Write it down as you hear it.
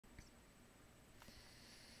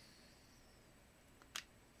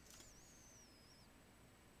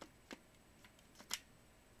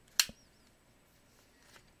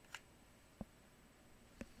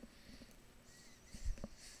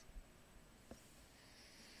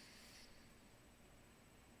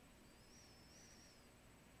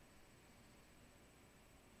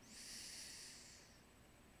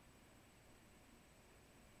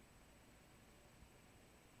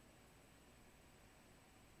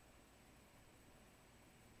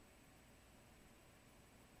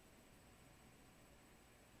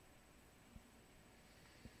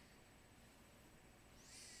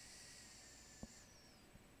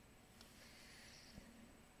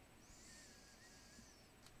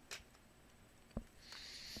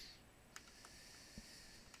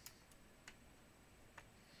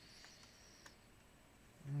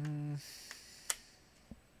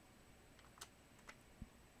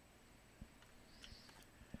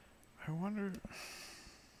I wonder...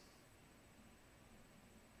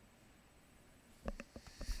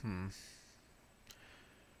 No,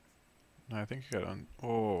 I think you gotta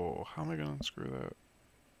oh, how am I gonna unscrew that?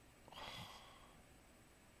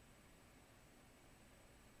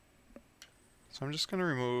 So I'm just gonna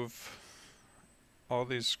remove all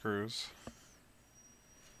these screws.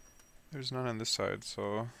 There's none on this side,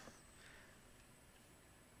 so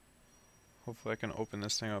hopefully I can open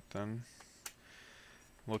this thing up then.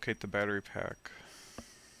 Locate the battery pack.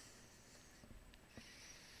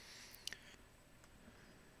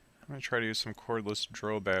 I'm gonna try to use some cordless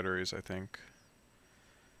drill batteries, I think,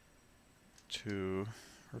 to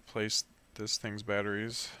replace this thing's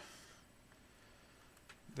batteries.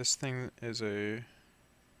 This thing is a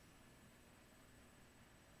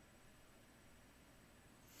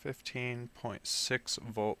 15.6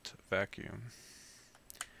 volt vacuum.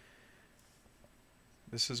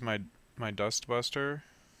 This is my DustBuster.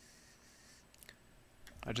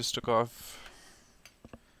 I just took off.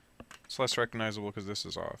 It's less recognizable because this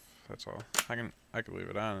is off. That's all. I can leave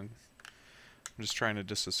it on. I'm just trying to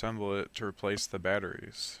disassemble it to replace the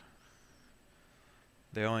batteries.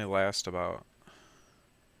 They only last about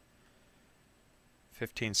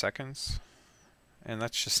 15 seconds, and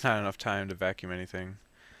that's just not enough time to vacuum anything.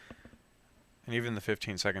 And even the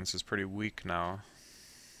 15 seconds is pretty weak now.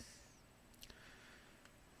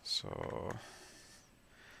 So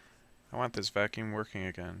I want this vacuum working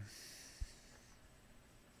again.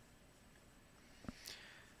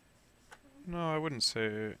 No, I wouldn't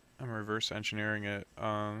say I'm reverse engineering it.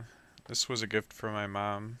 This was a gift from my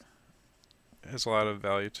mom. It has a lot of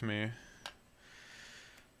value to me.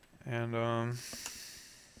 And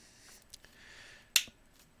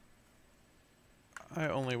I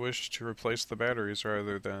only wish to replace the batteries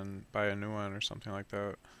rather than buy a new one or something like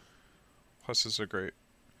that. Plus, it's a great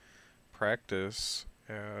practice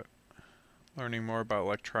at learning more about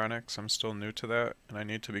electronics. I'm still new to that, and I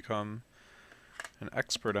need to become an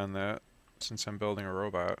expert on that since I'm building a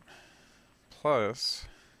robot. Plus,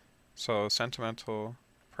 so sentimental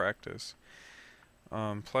practice.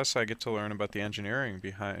 Plus, I get to learn about the engineering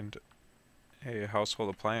behind a household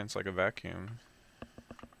appliance like a vacuum.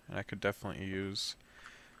 And I could definitely use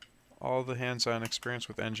all the hands-on experience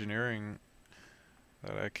with engineering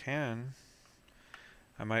that I can.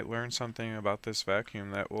 I might learn something about this vacuum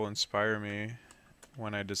that will inspire me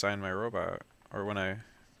when I design my robot, or when I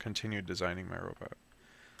continue designing my robot.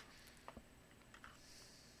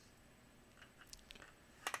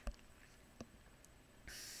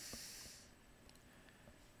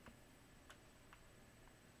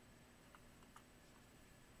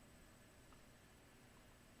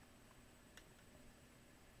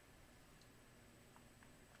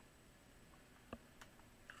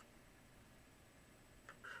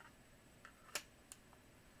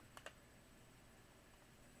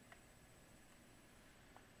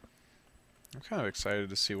 I'm kind of excited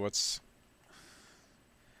to see what's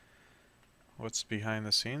behind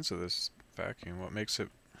the scenes of this vacuum, what makes it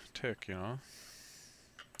tick, you know?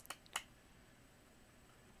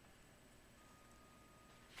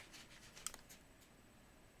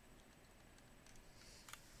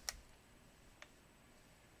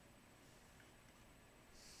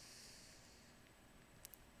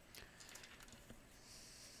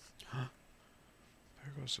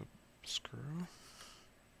 There goes a screw.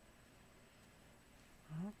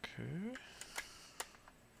 Okay.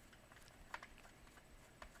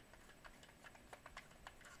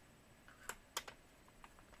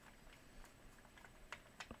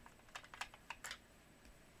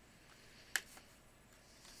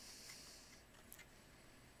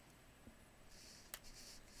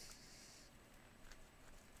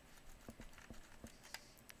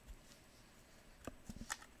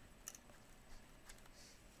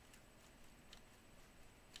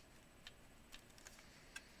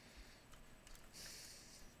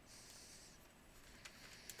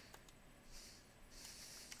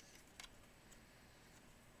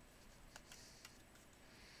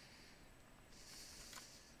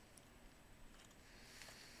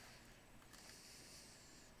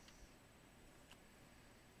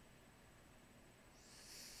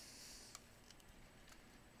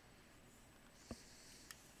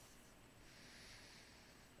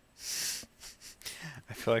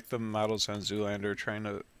 I feel like the models on Zoolander trying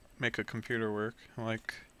to make a computer work. I'm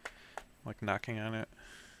like knocking on it.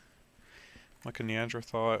 Like a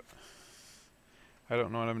Neanderthal. I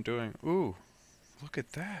don't know what I'm doing. Ooh, look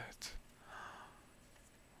at that.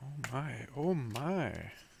 Oh my, oh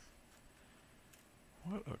my.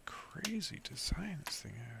 What a crazy design this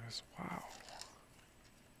thing is. Wow.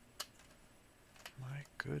 My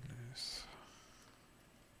goodness.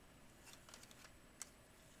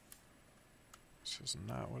 This is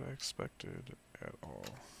not what I expected at all.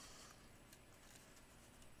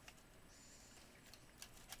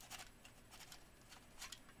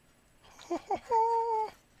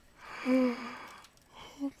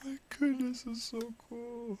 Oh my goodness, this is so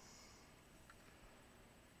cool.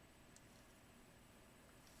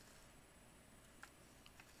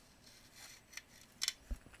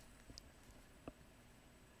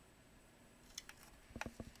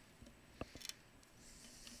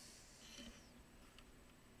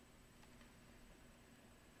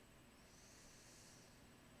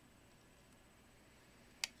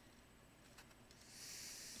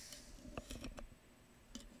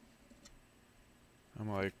 I'm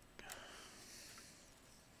like,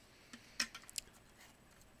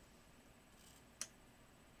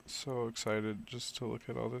 so excited just to look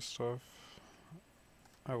at all this stuff.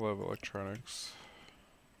 I love electronics.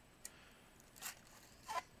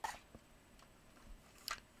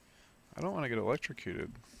 I don't want to get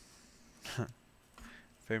electrocuted.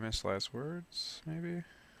 Famous last words, maybe?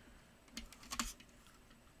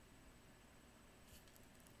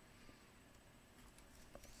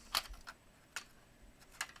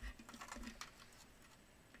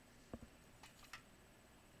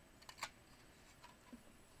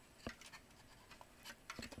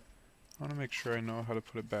 I want to make sure I know how to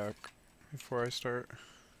put it back before I start.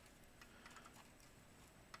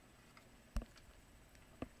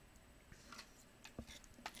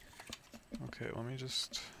 Okay, let me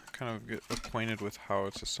just kind of get acquainted with how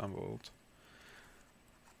it's assembled.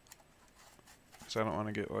 Because I don't want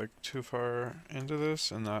to get like too far into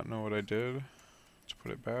this and not know what I did to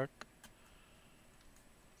put it back.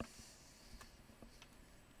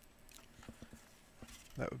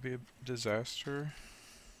 That would be a disaster.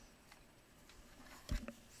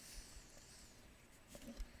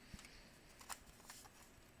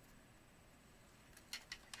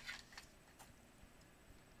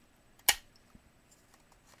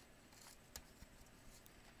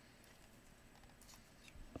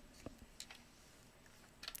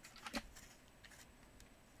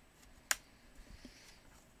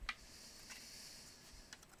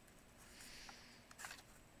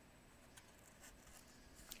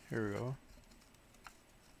 Here we go.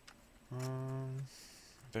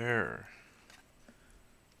 There.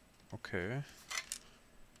 Okay.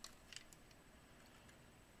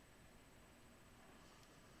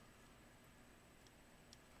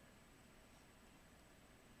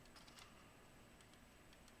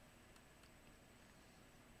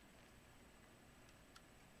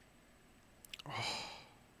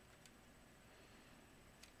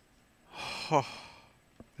 Oh,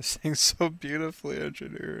 this thing's so beautifully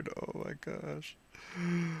engineered. Oh my gosh.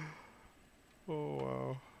 Oh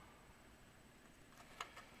wow.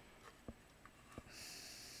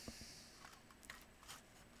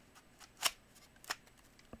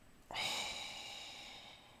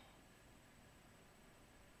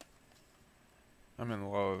 I'm in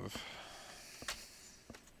love.